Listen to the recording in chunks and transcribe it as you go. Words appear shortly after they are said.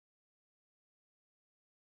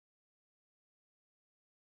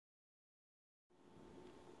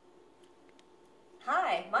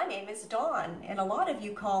Hi, my name is Dawn, and a lot of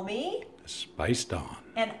you call me Spice Dawn.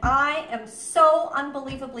 And I am so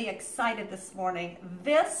unbelievably excited this morning.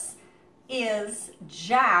 This is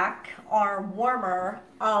Jack, our warmer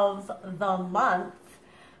of the month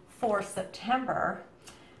for September.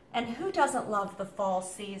 And who doesn't love the fall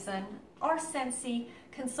season? Our Scentsy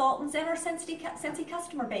consultants and our Scentsy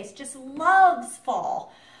customer base just loves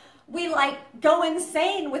fall. We like go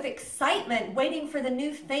insane with excitement waiting for the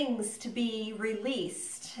new things to be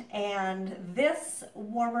released. And this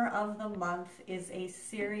warmer of the month is a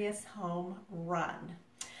serious home run.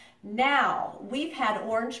 Now, we've had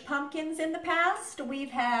orange pumpkins in the past.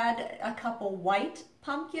 We've had a couple white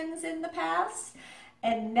pumpkins in the past.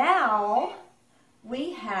 And now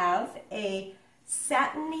we have a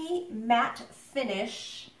satiny matte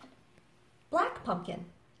finish black pumpkin.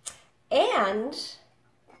 And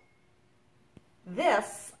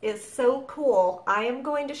this is so cool. I am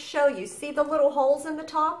going to show you. See the little holes in the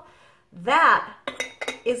top? That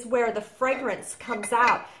is where the fragrance comes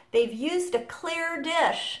out. They've used a clear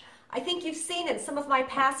dish. I think you've seen in some of my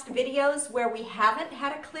past videos where we haven't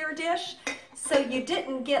had a clear dish, so you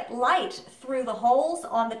didn't get light through the holes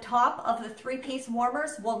on the top of the three-piece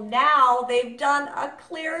warmers. Well, now they've done a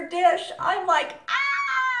clear dish. I'm like,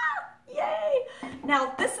 ah, yay.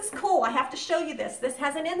 Now, this is cool. I have to show you this. This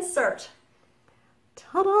has an insert.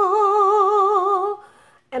 Ta-da!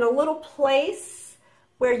 And a little place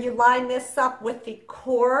where you line this up with the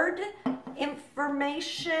cord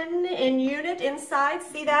information in unit inside.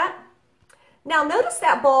 See that? Now notice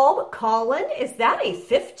that bulb. Colin, is that a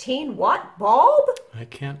 15-watt bulb? I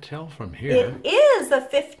can't tell from here. It is a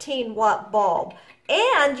 15-watt bulb.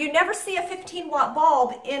 And you never see a 15-watt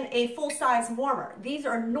bulb in a full-size warmer. These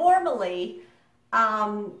are normally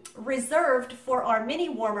reserved for our mini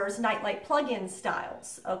warmers, nightlight plug-in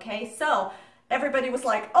styles. Okay, so everybody was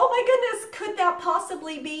like, oh my goodness, could that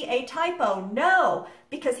possibly be a typo? No,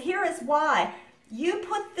 because here is why. You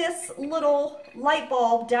put this little light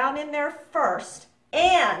bulb down in there first,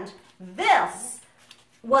 and this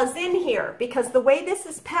was in here because the way this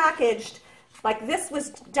is packaged, like this was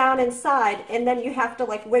down inside, and then you have to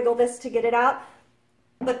like wiggle this to get it out.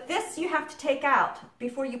 But this you have to take out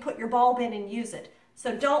before you put your bulb in and use it.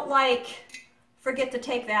 So don't like forget to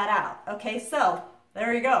take that out. Okay, so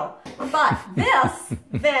there you go. But this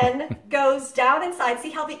then goes down inside.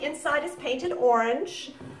 See how the inside is painted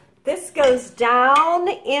orange? This goes down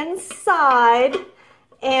inside,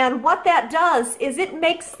 and what that does is it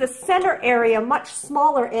makes the center area much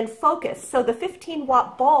smaller in focus. So the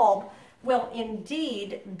 15-watt bulb will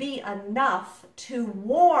indeed be enough to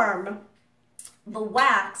warm the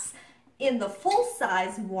wax in the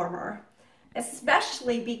full-size warmer,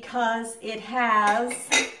 especially because it has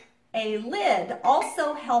a lid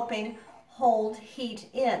also helping hold heat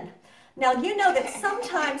in. Now you know that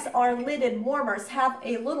sometimes our lidded warmers have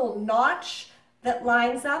a little notch that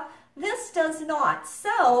lines up. This does not.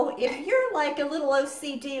 So if you're like a little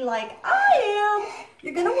OCD like I am,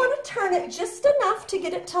 you're going to want to turn it just enough to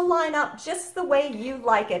get it to line up just the way you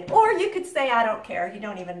like it. Or you could say, I don't care. You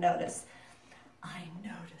don't even notice. I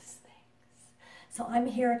notice things. So I'm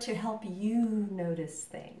here to help you notice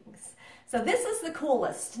things. So this is the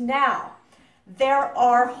coolest. Now, there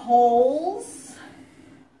are holes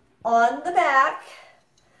on the back,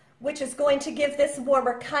 which is going to give this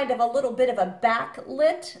warmer kind of a little bit of a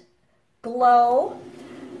backlit glow.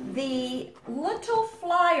 The little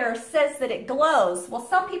flyer says that it glows. Well,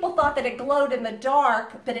 some people thought that it glowed in the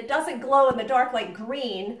dark, but it doesn't glow in the dark like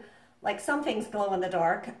green, like some things glow in the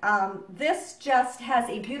dark. This just has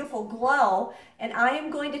a beautiful glow, and I am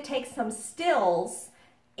going to take some stills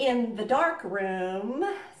in the dark room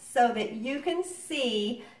so that you can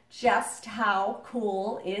see just how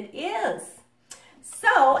cool it is.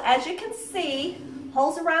 So, as you can see,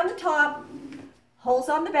 holes around the top, holes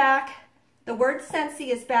on the back. The word Scentsy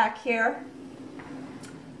is back here.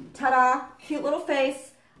 Ta-da, cute little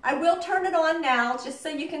face. I will turn it on now just so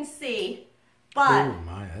you can see. But oh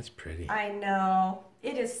my, that's pretty. I know.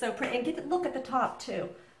 It is so pretty. And look at the top too.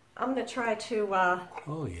 I'm going to try to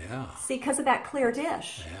oh yeah. See, because of that clear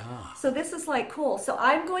dish. Yeah. So this is like cool. So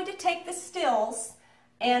I'm going to take the stills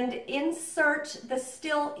and insert the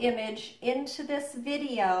still image into this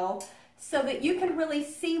video so that you can really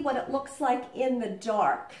see what it looks like in the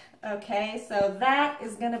dark. Okay, so that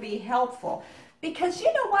is going to be helpful. Because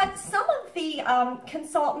you know what? Some of the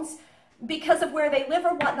consultants, because of where they live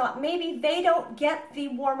or whatnot, maybe they don't get the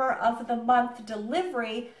warmer of the month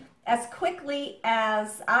delivery as quickly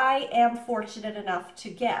as I am fortunate enough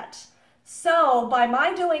to get. So by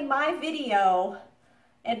my doing my video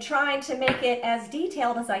and trying to make it as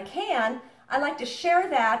detailed as I can, I like to share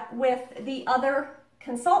that with the other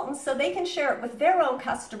consultants so they can share it with their own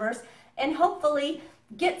customers and hopefully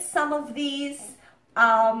get some of these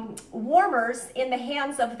warmers in the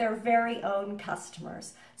hands of their very own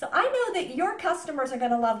customers. So I know that your customers are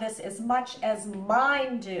going to love this as much as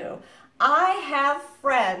mine do. I have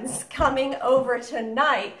friends coming over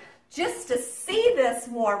tonight just to see this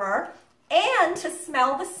warmer and to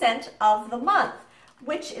smell the scent of the month,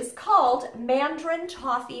 which is called Mandarin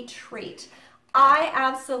Toffee Treat. I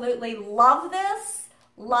absolutely love this.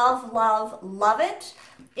 Love, love, love it.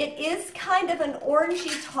 It is kind of an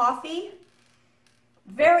orangey toffee.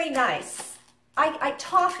 Very nice.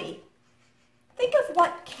 Toffee. Think of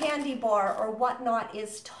what candy bar or whatnot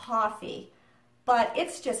is toffee, but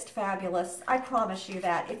it's just fabulous. I promise you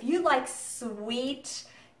that. If you like sweet,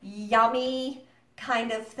 yummy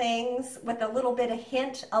kind of things with a little bit of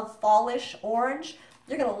hint of fallish orange,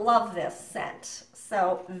 you're going to love this scent.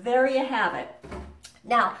 So there you have it.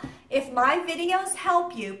 Now, if my videos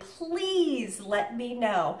help you, please let me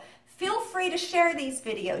know. Feel free to share these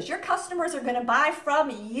videos. Your customers are going to buy from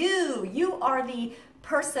you. You are the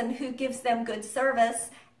person who gives them good service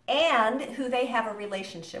and who they have a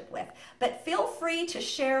relationship with. But feel free to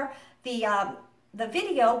share the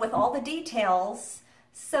video with all the details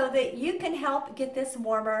so that you can help get this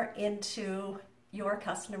warmer into your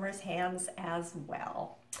customers' hands as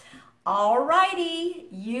well. Alrighty,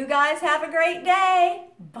 you guys have a great day.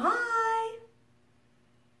 Bye.